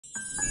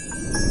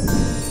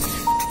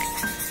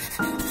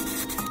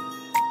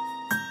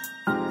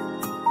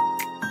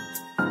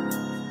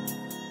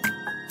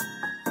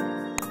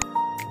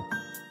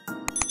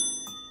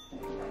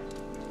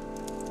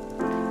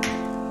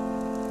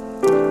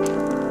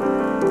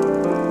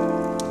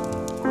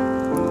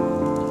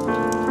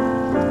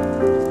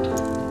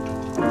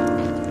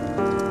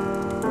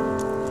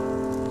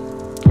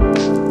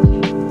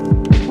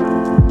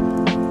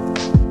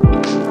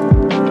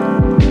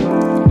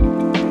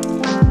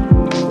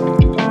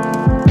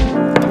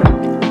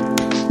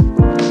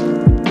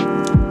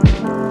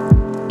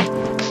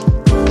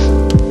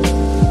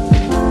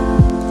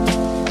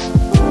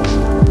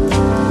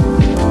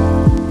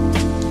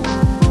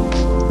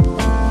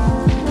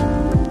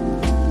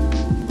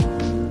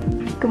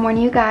Good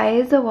morning, you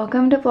guys.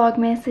 Welcome to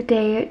Vlogmas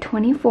day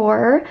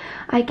 24.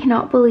 I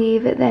cannot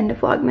believe the end of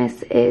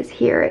Vlogmas is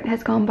here. It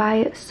has gone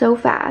by so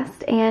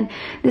fast, and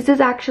this is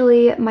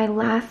actually my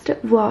last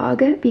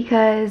vlog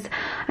because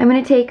I'm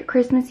gonna take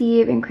Christmas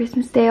Eve and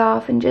Christmas Day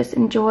off and just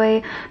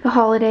enjoy the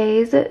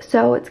holidays.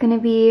 So it's gonna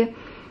be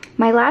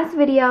my last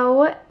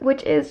video,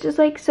 which is just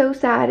like so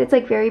sad. It's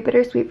like very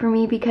bittersweet for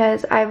me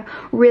because I've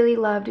really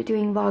loved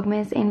doing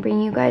Vlogmas and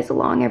bringing you guys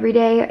along every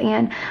day,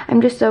 and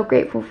I'm just so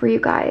grateful for you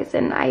guys,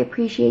 and I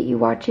appreciate you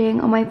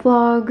watching all my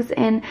vlogs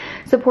and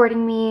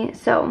supporting me.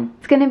 So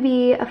it's gonna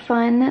be a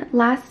fun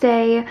last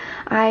day.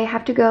 I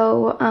have to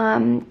go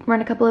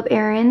run a couple of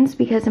errands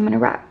because I'm gonna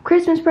wrap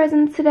Christmas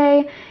presents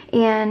today,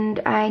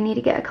 and I need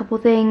to get a couple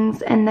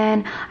things, and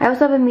then I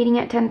also have a meeting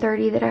at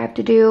 10:30 that I have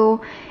to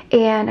do,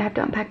 and I have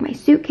to unpack my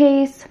suitcase.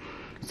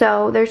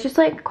 So there's just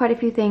like quite a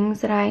few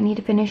things that I need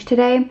to finish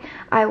today.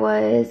 I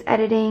was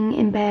editing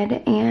in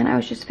bed and I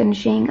was just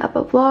finishing up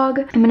a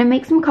vlog. I'm gonna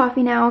make some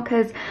coffee now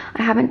because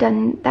I haven't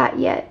done that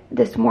yet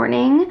this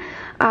morning.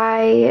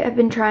 I have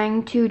been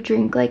trying to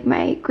drink like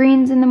my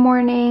greens in the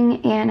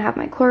morning and have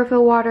my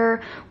chlorophyll water,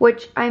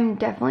 which I'm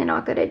definitely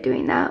not good at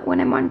doing that when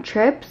I'm on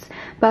trips,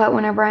 but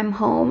whenever I'm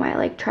home I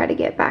like try to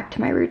get back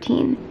to my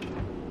routine.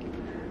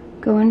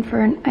 Going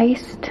for an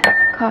iced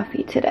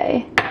coffee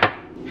today.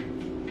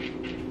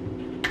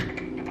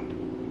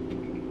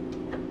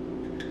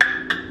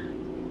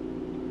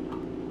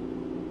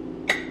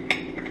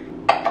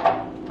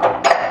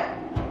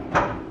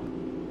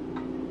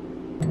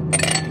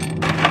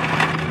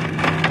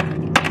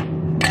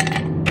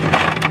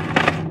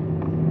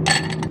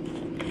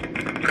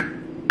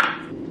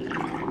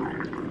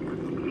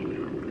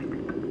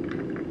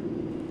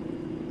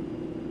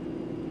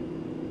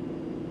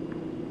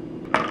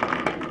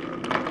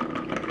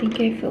 I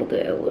think I filled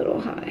it a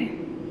little high.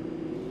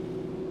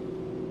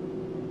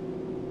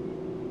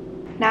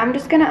 Now I'm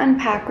just gonna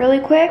unpack really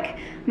quick.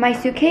 My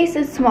suitcase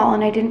is small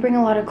and I didn't bring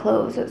a lot of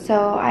clothes,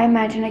 so I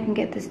imagine I can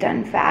get this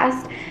done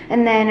fast,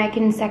 and then I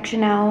can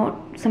section out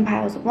some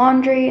piles of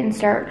laundry and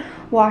start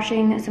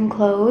washing some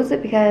clothes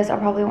because I'll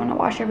probably want to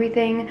wash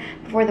everything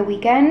before the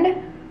weekend.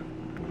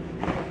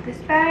 This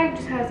bag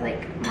just has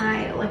like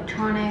my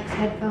electronics,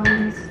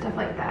 headphones, stuff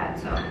like that,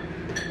 so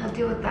I'll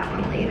deal with that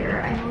one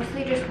later. I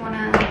mostly just want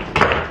to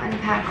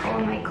unpack all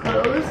my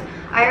clothes.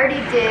 I already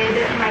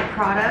did my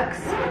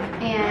products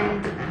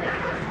and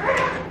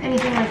like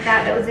anything like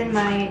that was in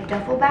my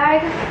duffel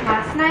bag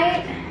last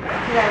night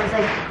because I was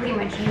like pretty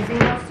much using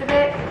most of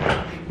it.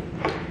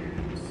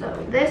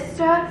 So this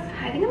stuff,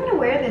 I think I'm gonna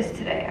wear this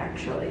today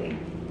actually.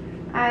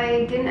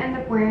 I didn't end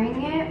up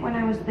wearing it when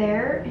I was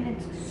there and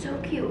it's so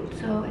cute,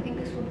 so I think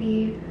this will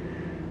be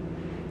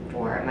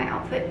for my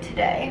outfit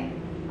today.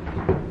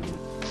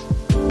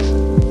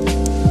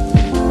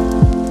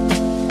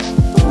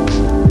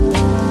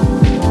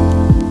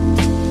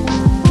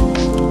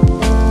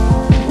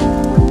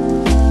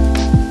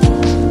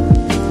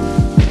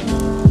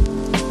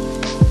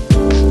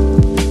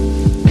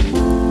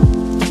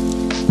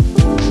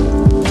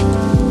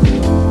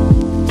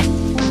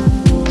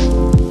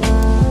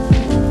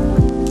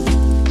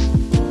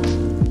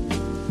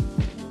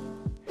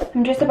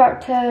 I'm just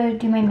about to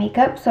do my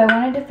makeup, so I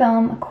wanted to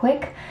film a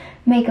quick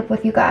makeup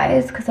with you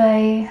guys because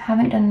I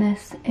haven't done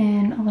this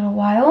in a little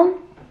while.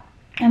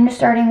 I'm just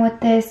starting with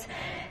this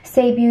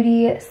Say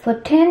Beauty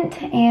Slip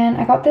Tint, and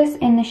I got this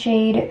in the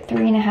shade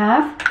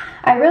 3.5.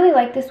 I really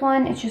like this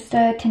one. It's just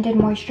a tinted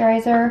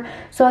moisturizer,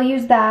 so I'll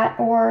use that,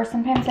 or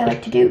sometimes I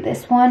like to do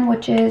this one,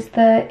 which is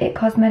the It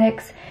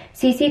Cosmetics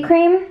CC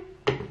Cream.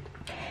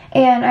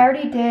 And I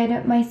already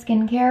did my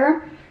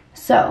skincare,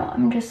 so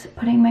I'm just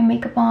putting my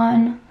makeup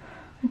on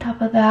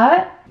top of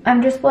that.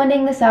 I'm just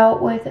blending this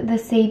out with the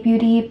Say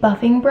Beauty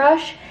buffing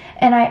brush,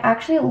 and I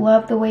actually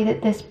love the way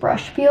that this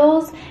brush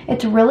feels.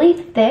 It's really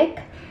thick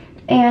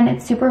and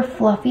it's super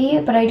fluffy,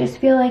 but I just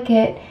feel like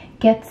it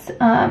gets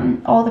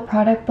all the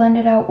product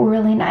blended out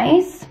really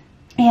nice.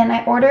 And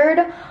I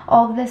ordered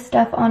all of this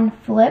stuff on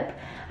Flip.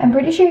 I'm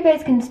pretty sure you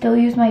guys can still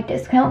use my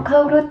discount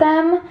code with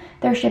them.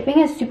 Their shipping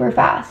is super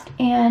fast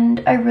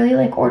and I really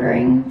like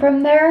ordering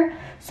from there,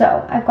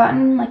 so I've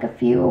gotten like a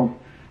few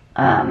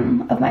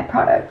of my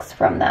products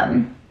from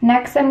them.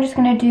 Next, I'm just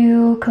gonna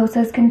do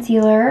Kosas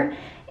concealer,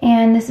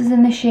 and this is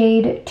in the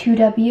shade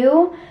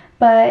 2W,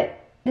 but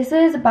this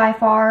is by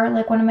far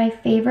like one of my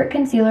favorite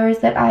concealers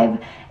that I've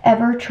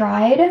ever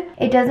tried.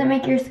 It doesn't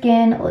make your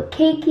skin look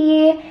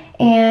cakey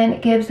and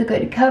it gives a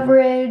good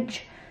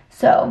coverage,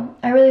 so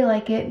I really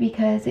like it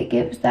because it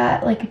gives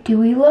that like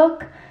dewy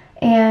look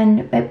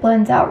and it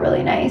blends out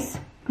really nice.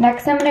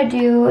 Next, I'm gonna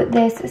do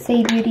this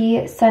Say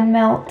Beauty Sun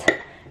Melt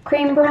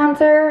cream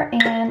bronzer,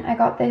 and I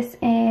got this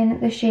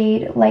in the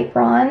shade Light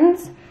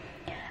Bronze.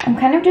 I'm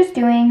kind of just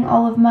doing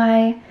all of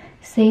my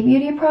Say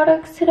Beauty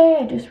products today.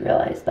 I just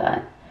realized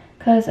that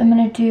because I'm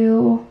gonna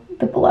do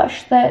the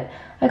blush that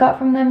I got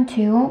from them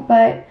too,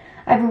 but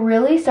I've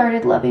really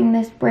started loving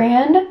this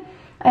brand.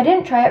 I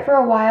didn't try it for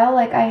a while.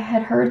 Like, I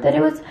had heard that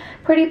it was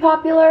pretty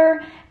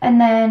popular, and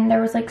then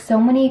there was like so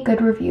many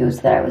good reviews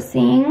that I was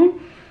seeing,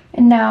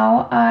 and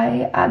now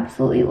I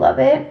absolutely love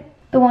it.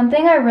 The one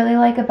thing I really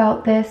like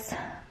about this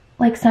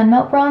like sun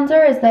melt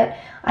bronzer is that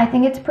I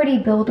think it's pretty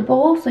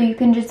buildable, so you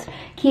can just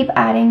keep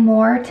adding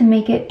more to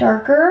make it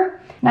darker.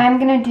 Now I'm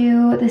gonna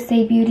do the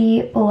Say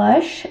Beauty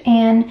blush,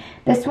 and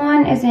this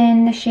one is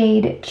in the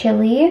shade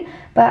Chili,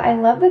 but I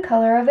love the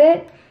color of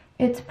it.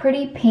 It's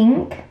pretty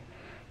pink,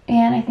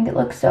 and I think it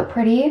looks so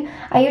pretty.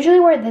 I usually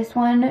wear this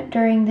one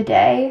during the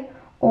day,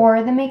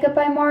 or the Makeup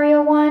by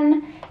Mario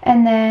one,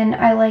 and then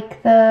I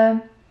like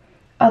the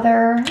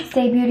other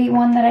Say Beauty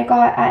one that I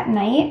got at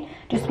night,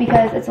 just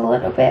because it's a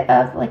little bit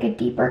of like a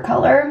deeper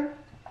color.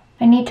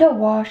 I need to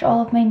wash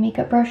all of my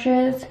makeup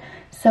brushes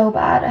so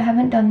bad. I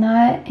haven't done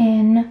that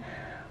in,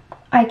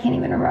 I can't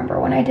even remember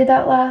when I did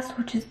that last,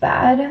 which is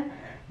bad,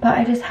 but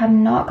I just have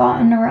not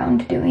gotten around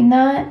to doing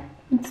that.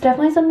 It's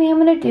definitely something I'm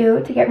gonna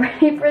do to get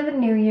ready for the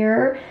new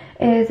year,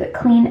 is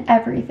clean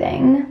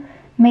everything,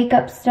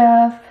 makeup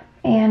stuff,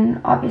 and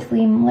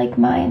obviously like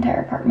my entire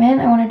apartment.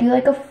 I wanna do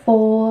like a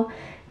full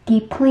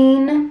deep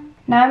clean.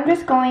 Now I'm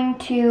just going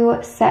to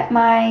set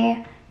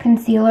my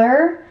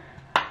concealer.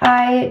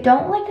 I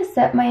don't like to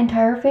set my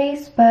entire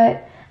face,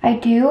 but I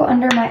do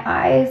under my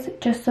eyes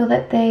just so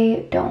that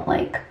they don't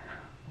like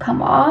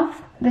come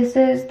off. This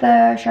is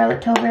the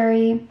Charlotte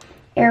Tilbury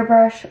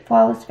Airbrush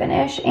Flawless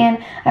Finish,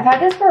 and I've had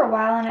this for a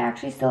while and I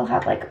actually still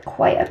have like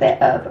quite a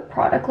bit of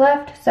product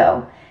left,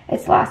 so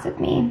it's lasted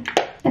me.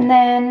 And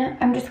then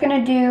I'm just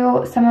gonna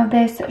do some of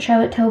this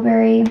Charlotte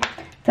Tilbury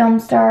Film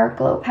Star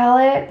Glow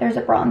Palette. There's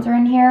a bronzer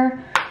in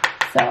here,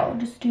 so I'll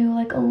just do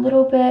like a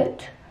little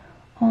bit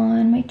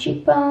on my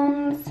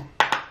cheekbones.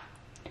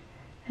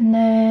 And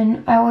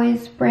then I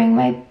always bring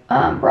my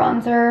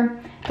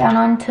bronzer down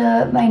onto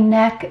my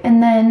neck,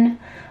 and then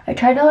I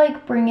try to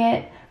like bring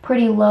it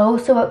pretty low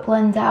so it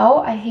blends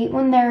out. I hate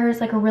when there's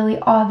like a really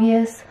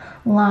obvious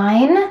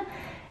line,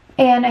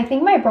 and I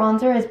think my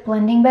bronzer is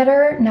blending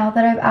better now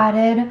that I've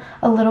added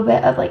a little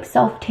bit of like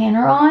self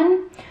tanner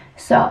on.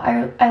 So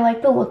I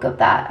like the look of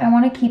that. I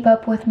want to keep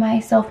up with my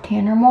self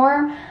tanner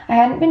more. I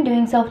hadn't been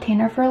doing self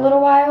tanner for a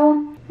little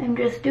while. I'm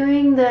just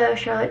doing the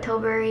Charlotte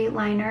Tilbury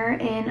liner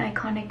in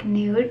Iconic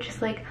Nude,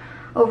 just like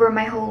over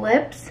my whole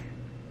lips.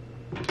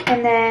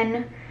 And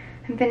then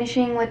I'm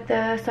finishing with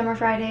the Summer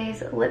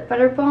Fridays Lip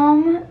Butter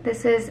Balm.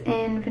 This is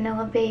in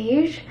Vanilla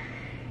Beige.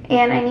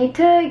 And I need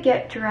to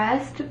get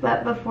dressed,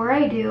 but before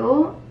I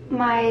do,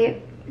 my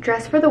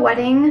dress for the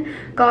wedding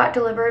got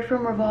delivered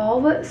from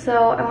Revolve,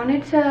 so I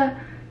wanted to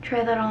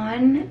try that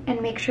on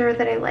and make sure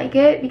that I like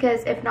it,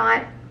 because if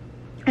not,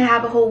 I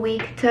have a whole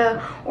week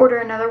to order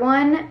another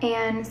one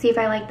and see if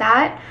I like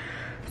that.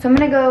 So I'm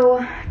gonna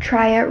go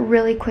try it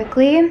really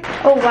quickly.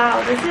 Oh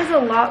wow, this is a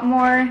lot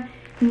more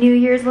New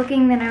Year's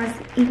looking than I was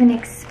even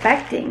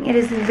expecting. It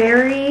is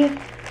very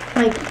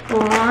like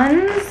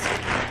bronze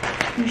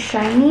and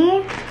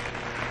shiny.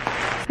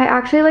 I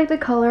actually like the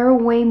color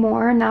way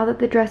more now that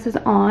the dress is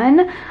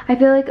on. I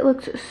feel like it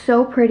looks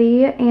so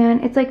pretty,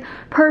 and it's like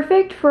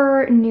perfect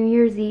for New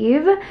Year's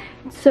Eve.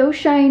 It's so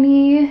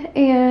shiny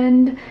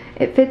and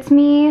it fits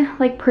me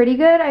like pretty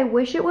good. I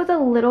wish it was a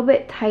little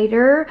bit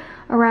tighter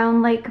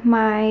around like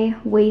my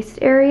waist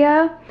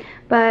area,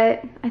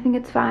 but I think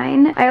it's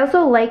fine. I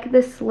also like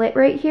this slit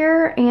right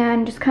here,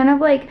 and just kind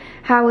of like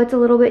how it's a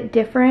little bit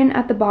different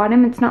at the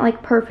bottom. It's not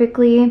like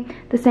perfectly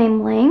the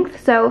same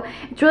length, so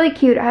it's really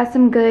cute. It has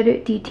some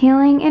good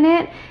detailing in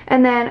it,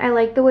 and then I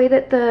like the way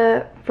that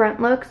the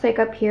front looks. Like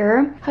up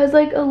here has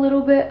like a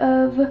little bit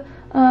of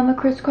a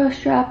crisscross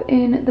strap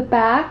in the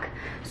back.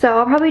 So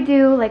I'll probably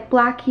do like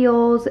black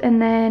heels and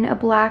then a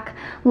black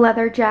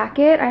leather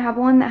jacket. I have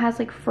one that has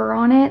like fur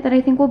on it that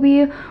I think will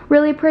be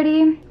really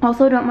pretty.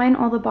 Also, don't mind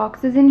all the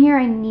boxes in here.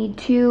 I need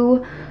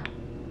to,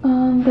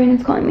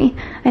 Brandon's calling me.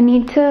 I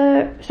need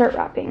to start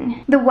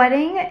wrapping. The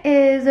wedding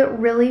is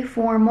really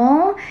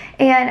formal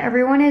and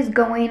everyone is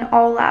going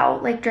all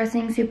out, like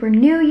dressing super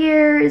New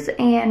Year's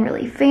and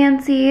really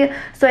fancy.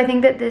 So I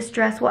think that this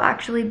dress will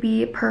actually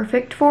be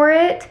perfect for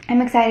it.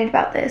 I'm excited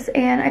about this,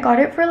 and I got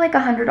it for like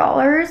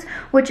 $100,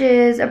 which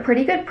is a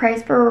pretty good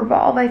price for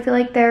Revolve. I feel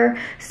like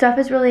their stuff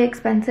is really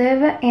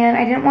expensive, and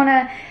I didn't want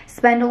to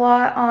spend a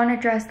lot on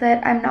a dress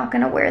that I'm not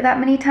going to wear that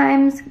many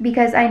times,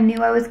 because I knew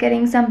I was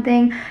getting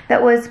something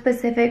that was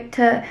specific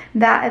to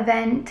that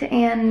event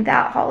and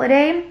that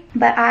holiday.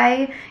 But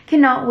I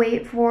cannot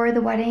wait for the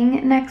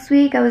wedding next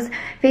week. I was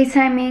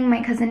FaceTiming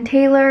my cousin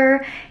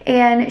Taylor,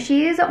 and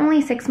she's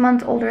only 6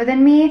 months older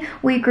than me.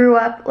 We grew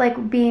up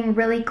like being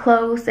really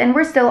close, and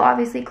we're still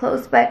obviously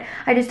close, but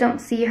I just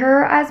don't see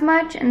her as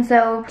much. And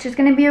so it's just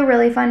gonna be a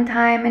really fun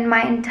time, and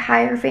my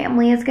entire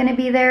family is gonna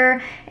be there,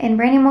 and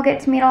Brandon will get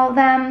to meet all of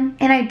them.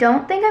 And I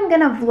don't think I'm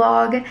gonna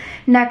vlog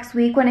next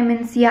week when I'm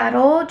in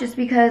Seattle, just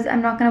because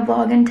I'm not gonna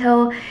vlog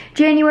until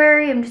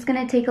January. I'm just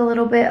gonna take a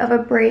little bit of a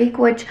break,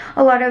 which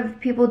a lot of of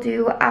people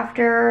do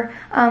after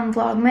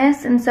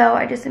Vlogmas, and so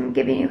I just am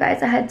giving you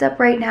guys a heads up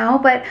right now.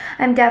 But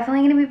I'm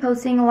definitely going to be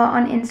posting a lot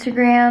on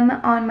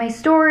Instagram, on my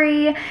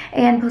story,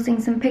 and posting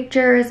some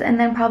pictures, and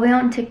then probably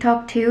on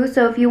TikTok too.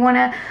 So if you want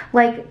to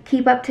like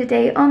keep up to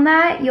date on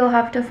that, you'll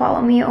have to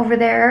follow me over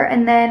there,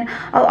 and then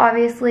I'll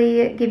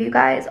obviously give you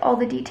guys all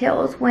the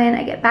details when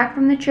I get back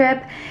from the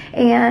trip,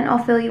 and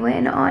I'll fill you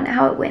in on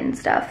how it went and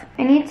stuff.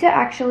 I need to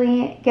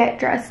actually get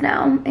dressed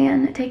now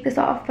and take this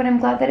off, but I'm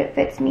glad that it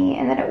fits me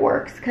and that it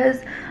works,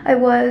 because I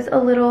was a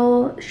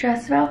little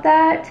stressed about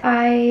that.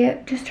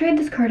 I just tried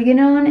this cardigan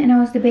on and I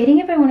was debating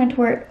if I wanted to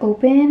wear it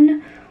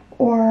open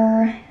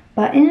or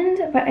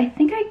buttoned, but I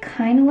think I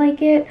kind of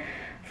like it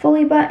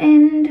fully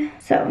buttoned.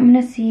 So I'm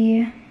gonna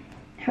see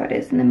how it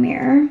is in the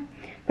mirror.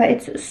 But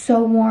it's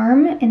so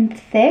warm and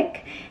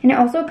thick, and it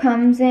also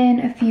comes in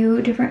a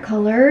few different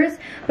colors,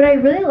 but I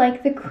really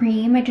like the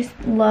cream. I just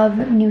love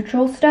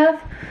neutral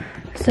stuff.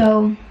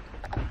 So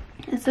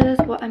this is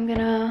what I'm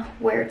gonna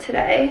wear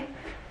today,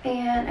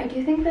 and I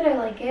do think that I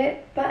like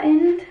it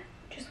buttoned,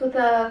 just with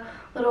a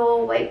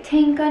little white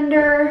tank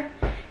under,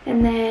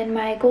 and then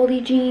my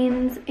Goldie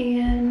jeans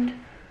and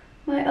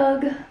my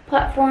UGG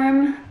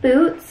platform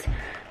boots.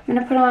 I'm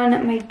gonna put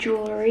on my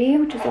jewelry,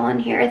 which is all in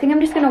here. I think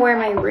I'm just gonna wear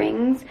my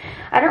rings.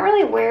 I don't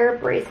really wear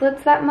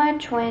bracelets that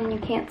much when you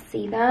can't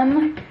see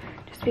them,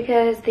 just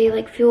because they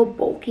like feel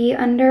bulky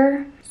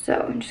under.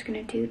 So I'm just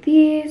gonna do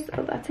these.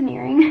 Oh, that's an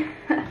earring.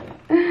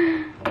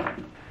 I'm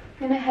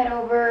gonna head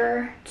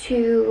over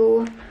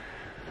to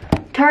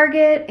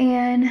Target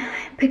and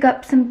pick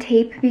up some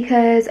tape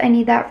because I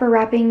need that for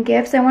wrapping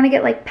gifts. I want to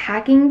get like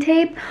packing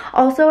tape.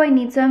 Also, I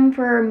need some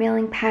for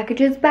mailing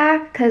packages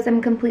back because I'm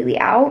completely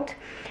out.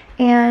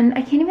 And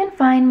I can't even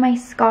find my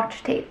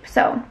Scotch tape,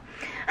 so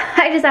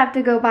I just have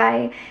to go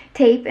buy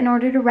tape in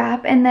order to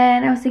wrap. And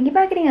then I was thinking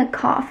about getting a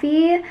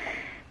coffee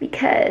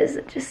because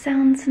it just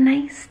sounds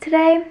nice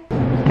today.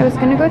 I was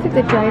gonna go through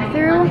the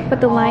drive-thru,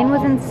 but the line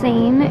was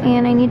insane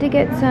and I need to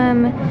get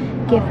some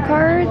gift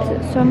cards.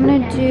 So I'm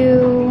gonna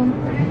do,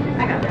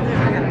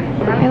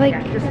 I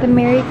like the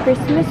Merry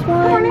Christmas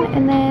one,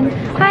 and then,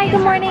 hi,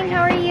 good morning,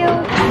 how are you?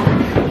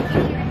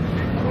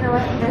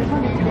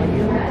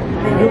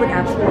 You look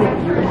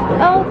absolutely beautiful.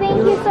 Oh, thank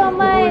you so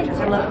much.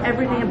 I love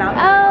everything about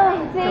you.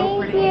 Oh,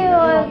 thank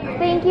you.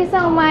 Thank you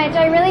so much.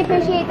 I really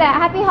appreciate that.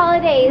 Happy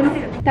holidays.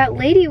 That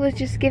lady was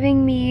just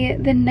giving me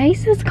the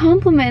nicest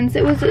compliments.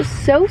 It was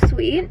so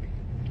sweet.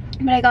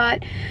 But I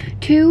got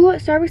 2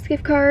 Starbucks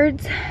gift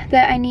cards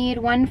that I need.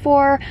 One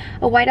for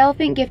a White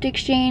Elephant gift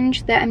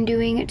exchange that I'm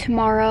doing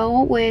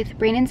tomorrow with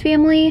Brandon's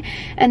family,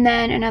 and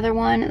then another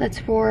one that's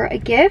for a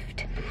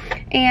gift.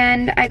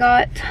 And I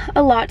got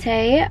a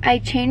latte. I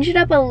changed it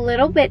up a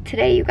little bit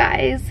today, you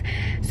guys.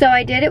 So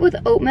I did it with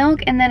oat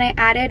milk, and then I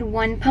added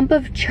 1 pump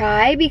of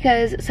chai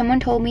because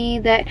someone told me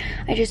that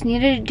I just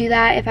needed to do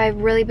that if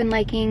I've really been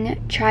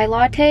liking chai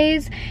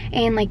lattes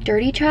and like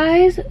dirty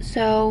chais.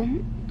 So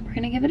we're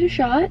gonna give it a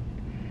shot.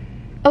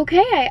 Okay,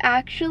 I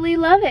actually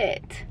love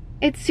it.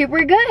 It's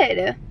super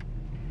good.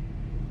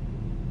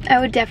 I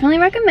would definitely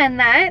recommend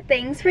that.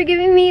 Thanks for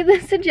giving me the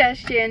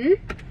suggestion.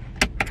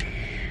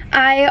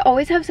 I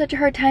always have such a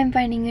hard time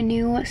finding a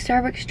new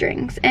Starbucks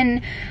drinks,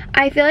 and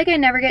I feel like I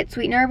never get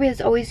sweetener because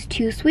it's always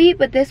too sweet,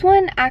 but this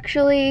one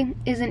actually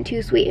isn't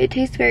too sweet. It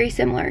tastes very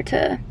similar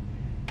to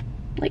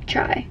like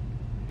chai.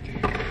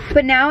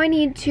 But now I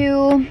need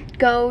to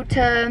go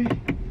to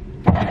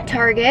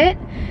Target.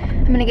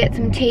 I'm gonna get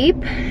some tape,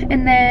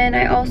 and then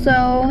I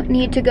also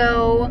need to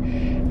go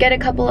get a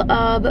couple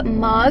of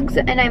mugs,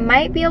 and I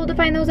might be able to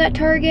find those at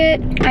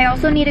Target. I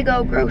also need to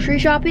go grocery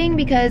shopping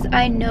because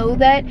I know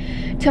that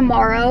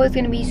tomorrow is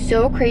gonna be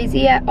so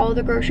crazy at all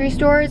the grocery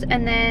stores,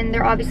 and then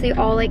they're obviously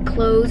all like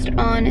closed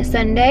on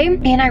Sunday,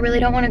 and I really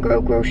don't want to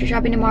go grocery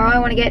shopping tomorrow. I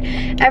want to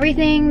get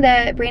everything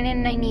that Brandon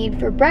and I need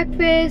for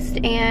breakfast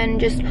and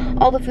just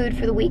all the food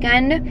for the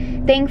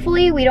weekend.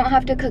 Thankfully, we don't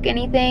have to cook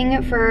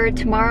anything for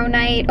tomorrow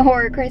night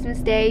or Christmas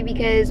Day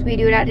because we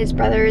do it at his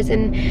brother's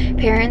and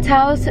parents'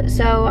 house,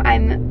 so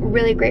I'm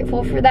really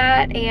grateful for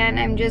that, and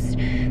I'm just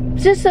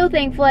so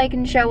thankful I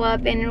can show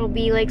up and it'll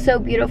be like so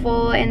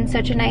beautiful and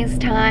such a nice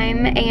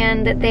time,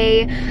 and that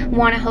they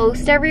want to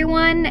host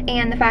everyone,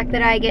 and the fact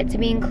that I get to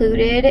be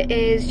included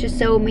is just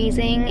so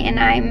amazing, and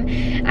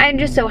I'm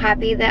just so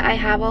happy that I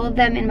have all of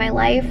them in my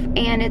life,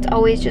 and it's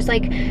always just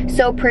like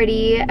so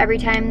pretty every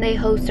time they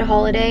host a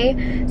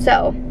holiday.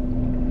 So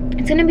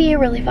it's gonna be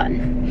really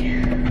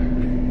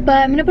fun. But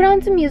I'm gonna put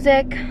on some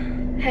music,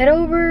 head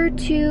over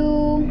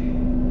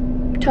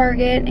to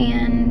Target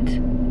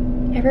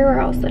and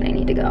everywhere else that I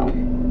need to go.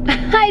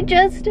 I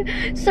just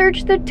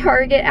searched the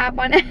Target app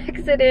on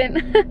accident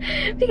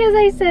because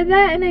I said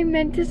that and I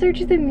meant to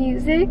search the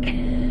music.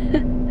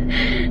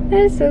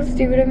 That is so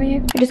stupid of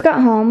me. I just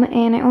got home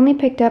and I only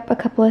picked up a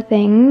couple of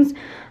things.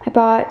 I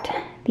bought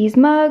these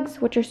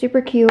mugs, which are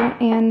super cute,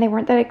 and they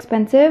weren't that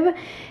expensive.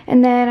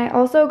 And then I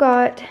also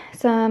got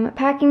some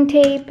packing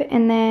tape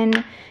and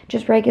then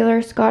just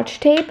regular Scotch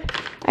tape.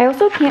 I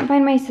also can't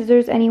find my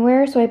scissors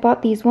anywhere, so I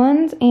bought these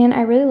ones, and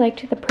I really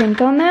liked the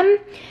print on them.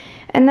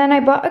 And then I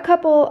bought a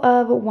couple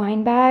of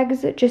wine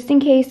bags just in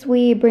case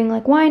we bring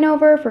like wine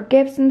over for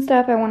gifts and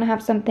stuff. I want to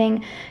have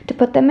something to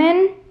put them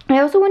in. I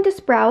also went to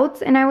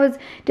Sprouts, and I was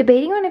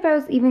debating on if I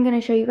was even going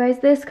to show you guys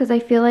this because I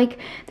feel like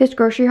this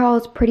grocery haul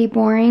is pretty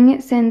boring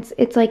since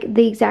it's like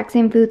the exact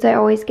same foods I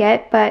always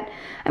get, but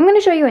I'm going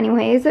to show you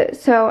anyways.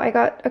 So I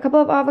got a couple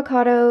of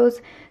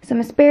avocados, some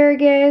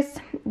asparagus,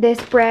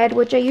 this bread,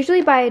 which I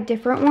usually buy a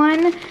different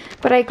one,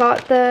 but I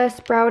got the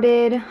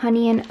sprouted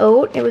honey and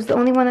oat. It was the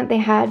only one that they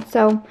had,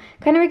 so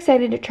kind of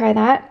excited to try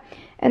that.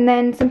 And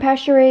then some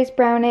pasture-raised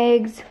brown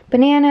eggs,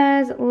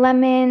 bananas,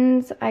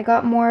 lemons. I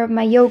got more of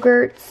my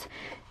yogurts.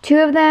 2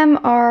 of them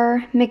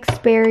are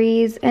mixed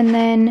berries, and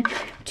then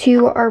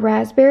 2 are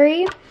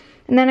raspberry.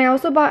 And then I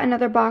also bought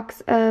another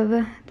box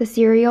of the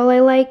cereal I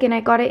like, and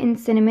I got it in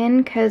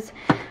cinnamon because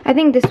I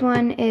think this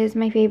one is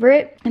my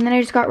favorite. And then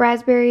I just got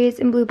raspberries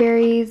and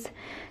blueberries,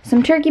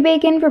 some turkey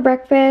bacon for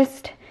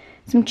breakfast,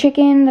 some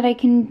chicken that I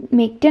can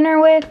make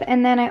dinner with,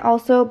 and then I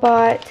also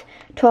bought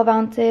 12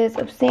 ounces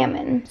of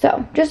salmon.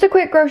 So just a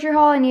quick grocery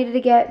haul. I needed to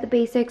get the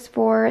basics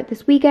for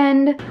this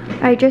weekend.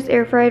 I just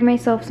air fried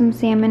myself some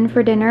salmon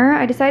for dinner.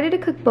 I decided to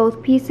cook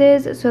both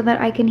pieces so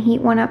that I can heat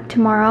one up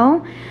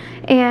tomorrow.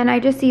 And I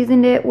just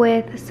seasoned it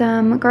with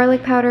some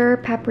garlic powder,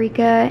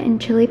 paprika,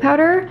 and chili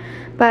powder.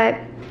 But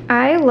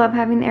I love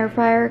having the air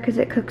fryer because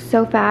it cooks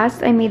so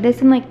fast. I made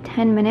this in like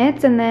 10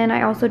 minutes, and then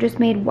I also just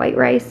made white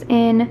rice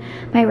in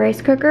my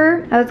rice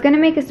cooker. I was gonna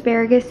make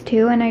asparagus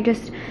too, and I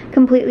just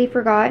completely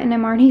forgot, and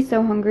I'm already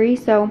so hungry,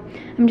 so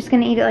I'm just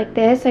gonna eat it like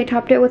this. I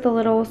topped it with a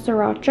little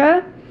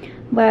sriracha,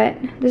 but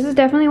this is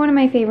definitely one of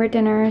my favorite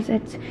dinners.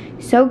 It's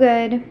so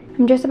good.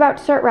 I'm just about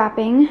to start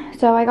wrapping,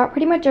 so I got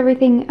pretty much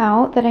everything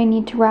out that I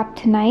need to wrap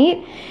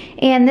tonight.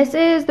 And this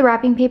is the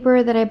wrapping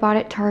paper that I bought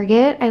at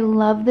Target. I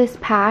love this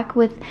pack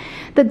with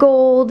the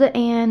gold,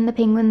 and the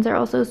penguins are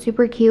also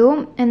super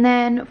cute. And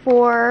then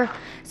for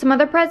some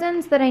other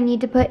presents that I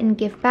need to put in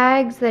gift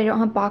bags that I don't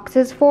have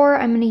boxes for,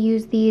 I'm going to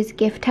use these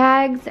gift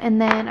tags.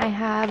 And then I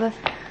have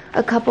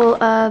a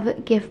couple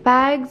of gift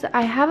bags.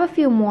 I have a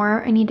few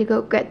more. I need to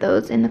go get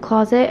those in the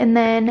closet. And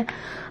then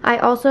I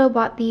also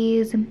bought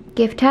these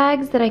gift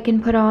tags that I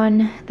can put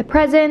on the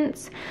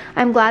presents.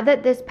 I'm glad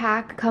that this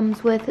pack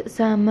comes with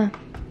some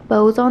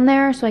bows on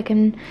there so I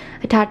can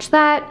attach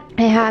that.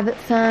 I have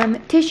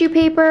some tissue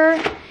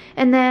paper,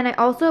 and then I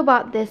also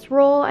bought this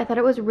roll. I thought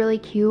it was really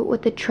cute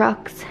with the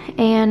trucks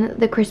and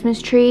the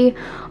Christmas tree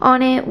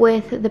on it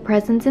with the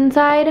presents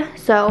inside.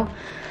 So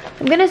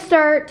I'm gonna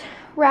start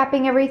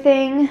wrapping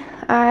everything.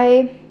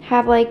 I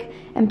have like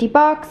empty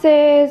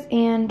boxes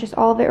and just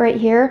all of it right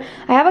here.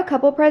 I have a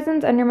couple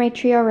presents under my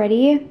tree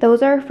already.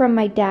 Those are from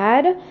my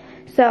dad,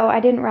 so I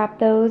didn't wrap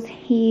those.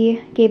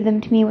 He gave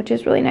them to me, which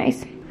is really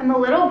nice. I'm a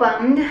little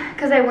bummed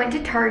because I went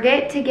to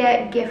Target to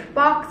get gift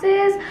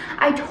boxes.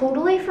 I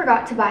totally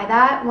forgot to buy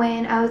that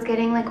when I was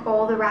getting like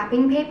all the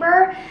wrapping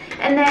paper,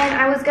 and then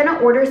I was gonna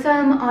order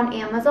some on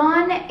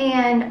Amazon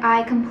and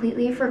I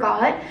completely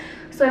forgot.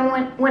 So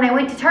when I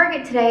went to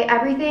Target today,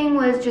 everything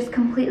was just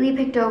completely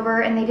picked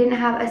over and they didn't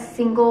have a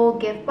single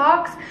gift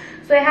box.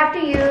 So I have to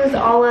use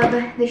all of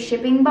the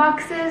shipping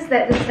boxes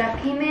that the stuff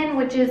came in,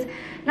 which is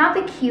not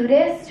the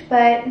cutest,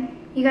 but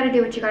you gotta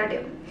do what you gotta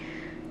do.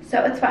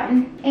 So it's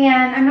fine.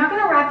 And I'm not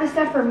gonna wrap this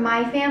stuff for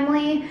my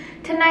family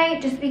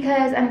tonight just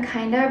because I'm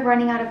kind of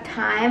running out of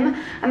time.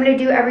 I'm gonna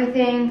do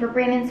everything for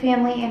Brandon's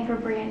family and for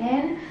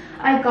Brandon.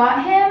 I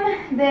got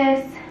him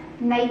this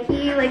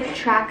Nike like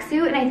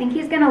tracksuit, and I think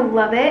he's gonna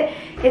love it.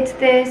 It's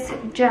this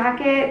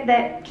jacket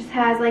that just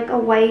has like a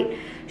white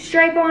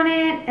stripe on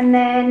it, and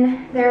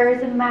then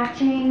there's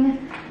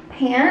matching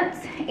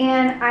pants,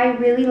 and I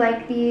really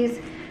like these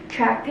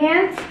track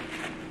pants.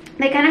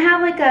 They kind of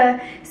have like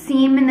a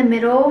seam in the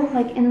middle,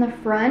 like in the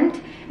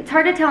front. It's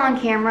hard to tell on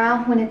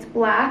camera when it's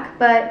black,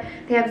 but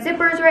they have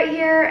zippers right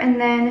here, and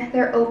then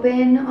they're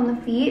open on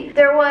the feet.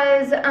 There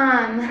was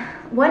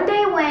one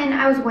day when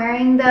I was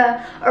wearing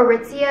the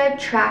Aritzia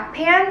track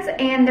pants,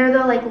 and they're the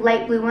like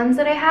light blue ones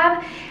that I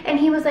have, and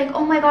he was like,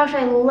 oh my gosh,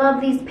 I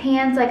love these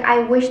pants, like I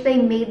wish they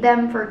made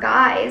them for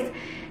guys.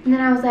 And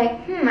then I was like,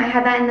 I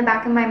had that in the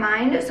back of my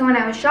mind. So when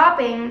I was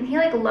shopping, he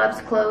like loves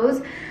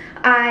clothes,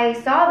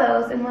 I saw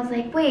those and was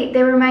like, wait,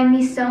 they remind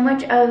me so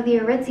much of the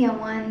Aritzia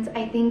ones.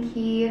 I think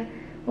he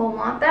will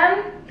want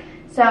them.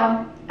 So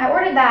I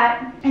ordered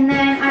that. And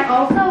then I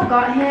also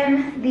got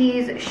him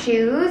these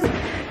shoes.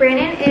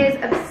 Brandon is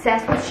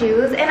obsessed with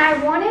shoes, and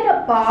I wanted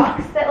a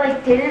box that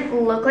like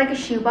didn't look like a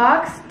shoe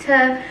box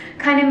to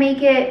kind of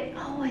make it,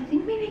 oh, I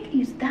think maybe I can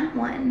use that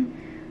one.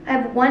 I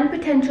have one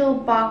potential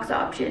box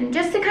option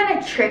just to kind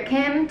of trick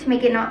him to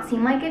make it not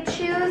seem like it's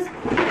shoes.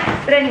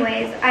 But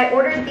anyways, I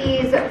ordered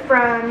these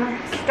from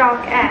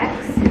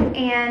StockX,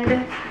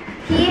 and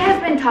he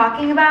has been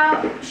talking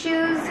about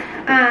shoes,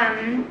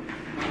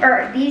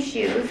 or these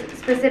shoes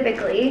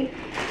specifically,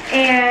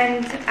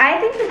 and I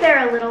think that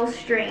they're a little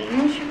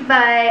strange,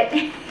 but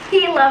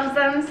he loves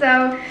them.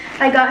 So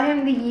I got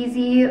him the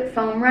Yeezy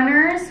foam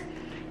runners,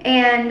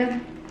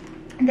 and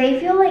they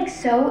feel like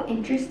so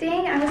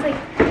interesting. I was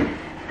like,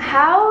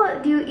 how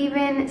do you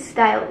even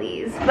style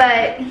these?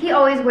 But he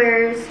always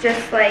wears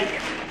just like,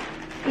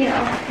 you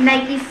know,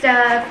 Nike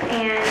stuff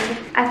and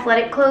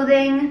athletic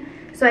clothing.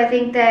 So I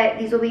think that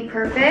these will be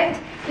perfect.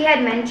 He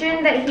had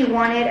mentioned that he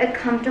wanted a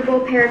comfortable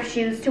pair of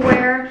shoes to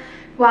wear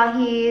while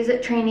he's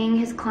training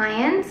his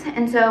clients.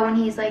 And so when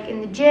he's like in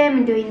the gym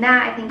and doing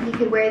that, I think he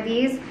could wear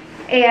these.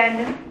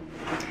 And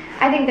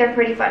I think they're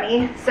pretty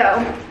funny. So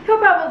he'll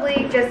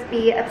probably just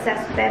be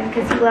obsessed with them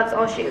because he loves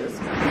all shoes.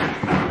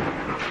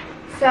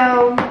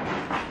 So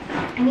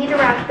I need to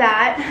wrap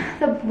that.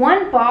 The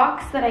one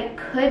box that I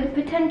could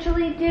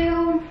potentially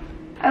do,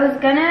 I was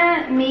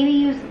gonna maybe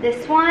use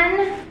this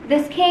one.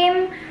 This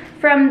came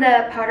from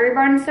the Pottery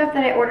Barn stuff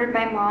that I ordered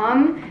my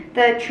mom,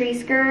 the tree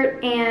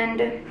skirt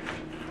and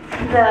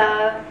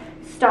the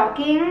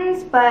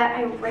stockings, but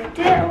I ripped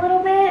it a little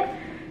bit.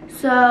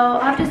 So I'll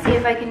have to see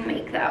if I can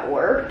make that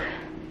work.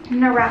 I'm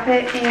gonna wrap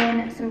it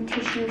in some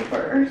tissue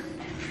first.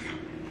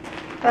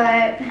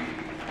 But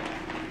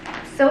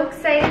so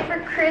excited for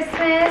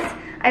Christmas.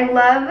 I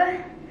love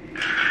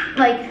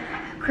like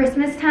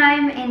Christmas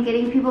time and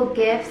getting people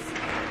gifts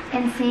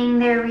and seeing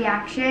their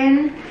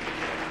reaction.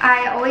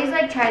 I always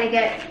like try to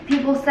get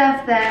people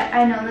stuff that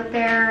I know that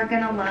they're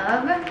gonna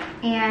love,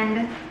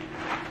 and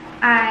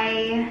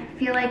I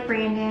feel like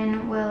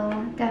Brandon will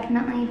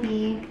definitely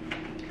be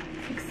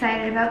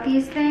excited about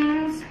these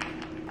things.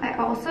 I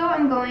also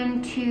am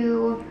going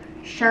to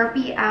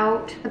Sharpie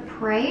out the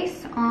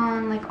price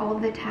on like all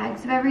the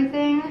tags of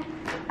everything.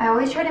 I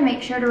always try to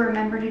make sure to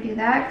remember to do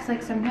that because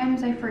like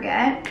sometimes I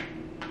forget.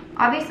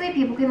 Obviously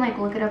people can like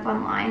look it up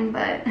online,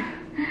 but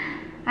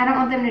I don't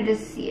want them to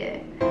just see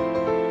it.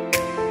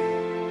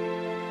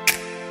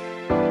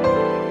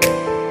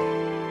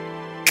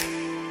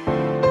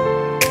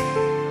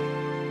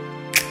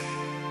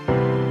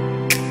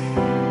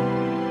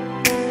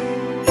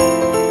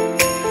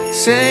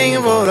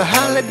 Singing for the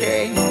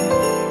holiday,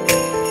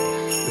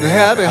 the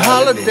happy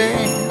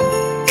holiday.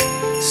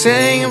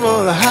 Singing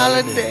for the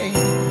holiday.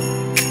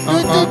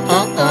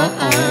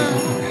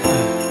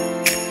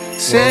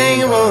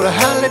 Singing for the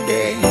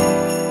holiday,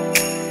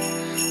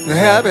 the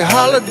happy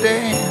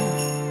holiday.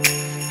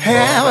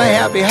 Have a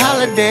happy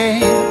holiday.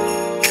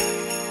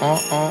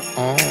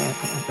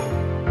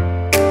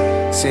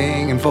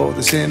 Singing for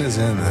the sinners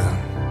and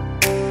the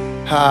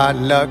hard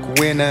luck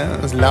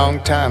winners, long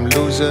time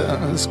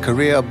losers,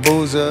 career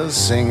boozers.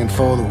 Singing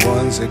for the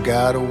ones that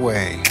got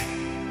away.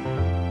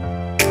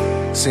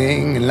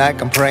 Singing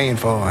like I'm praying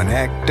for an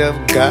act of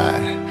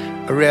God,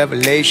 a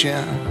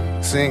revelation.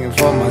 Singing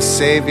for my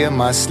savior,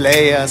 my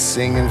slayer.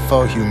 Singing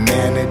for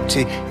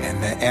humanity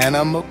and the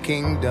animal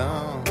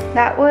kingdom.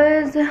 That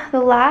was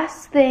the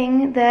last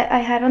thing that I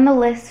had on the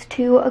list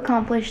to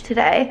accomplish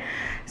today.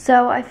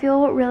 So I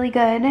feel really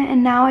good,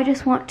 and now I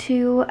just want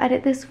to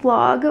edit this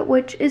vlog,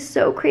 which is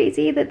so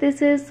crazy that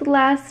this is the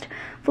last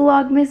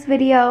Vlogmas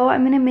video.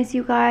 I'm gonna miss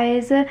you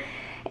guys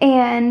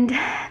and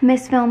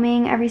miss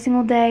filming every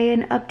single day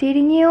and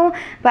updating you,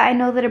 but I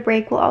know that a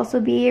break will also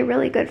be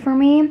really good for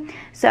me.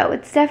 So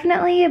it's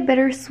definitely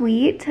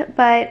bittersweet,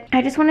 but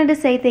I just wanted to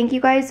say thank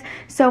you guys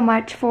so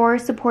much for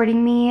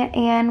supporting me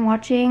and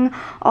watching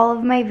all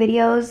of my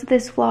videos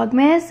this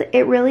Vlogmas.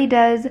 It really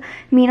does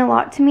mean a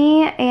lot to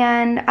me,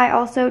 and I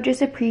also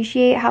just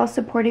appreciate how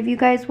supportive you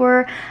guys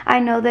were.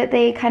 I know that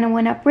they kind of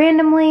went up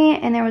randomly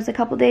and there was a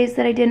couple days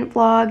that I didn't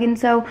vlog, and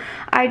so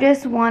I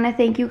just want to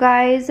thank you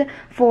guys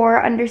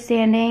for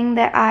understanding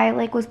that I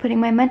like was putting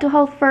my mental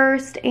health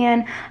first,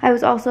 and I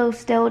was also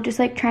still just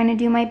like trying to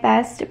do my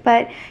best.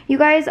 But you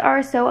guys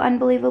are so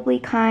unbelievably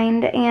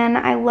kind, and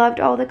I loved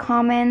all the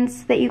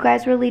comments that you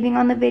guys were leaving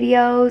on the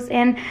videos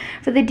and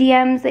for the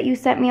DMs that you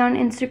sent me on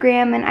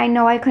Instagram. And I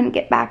know I couldn't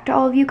get back to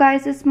all of you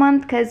guys this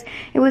month because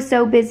it was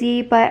so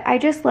busy, but I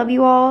just love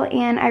you all,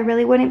 and I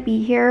really wouldn't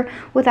be here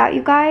without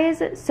you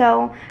guys.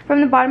 So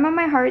from the bottom of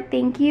my heart,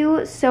 thank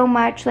you so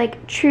much.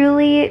 Like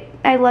truly,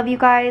 I love you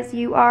guys.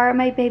 You are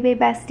my baby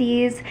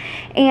besties,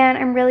 and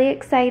I'm really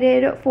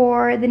excited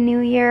for the new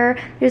year.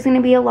 There's going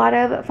to be a lot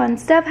of fun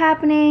stuff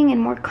happening and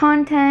more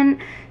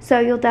content, so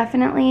you'll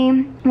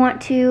definitely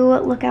want to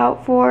look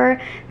out for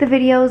the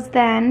videos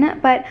then.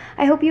 But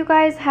I hope you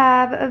guys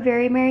have a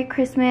very Merry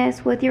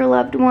Christmas with your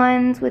loved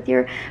ones, with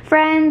your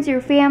friends,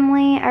 your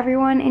family,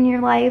 everyone in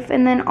your life,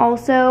 and then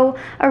also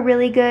a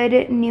really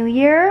good new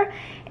year.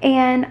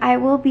 And I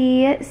will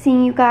be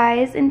seeing you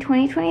guys in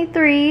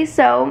 2023.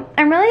 So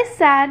I'm really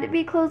sad to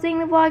be closing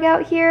the vlog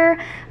out here,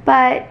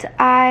 but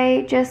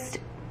I just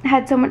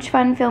had so much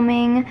fun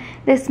filming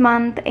this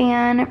month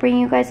and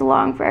bringing you guys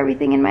along for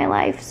everything in my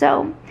life.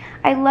 So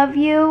I love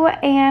you,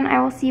 and I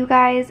will see you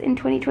guys in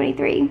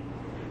 2023.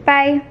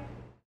 Bye.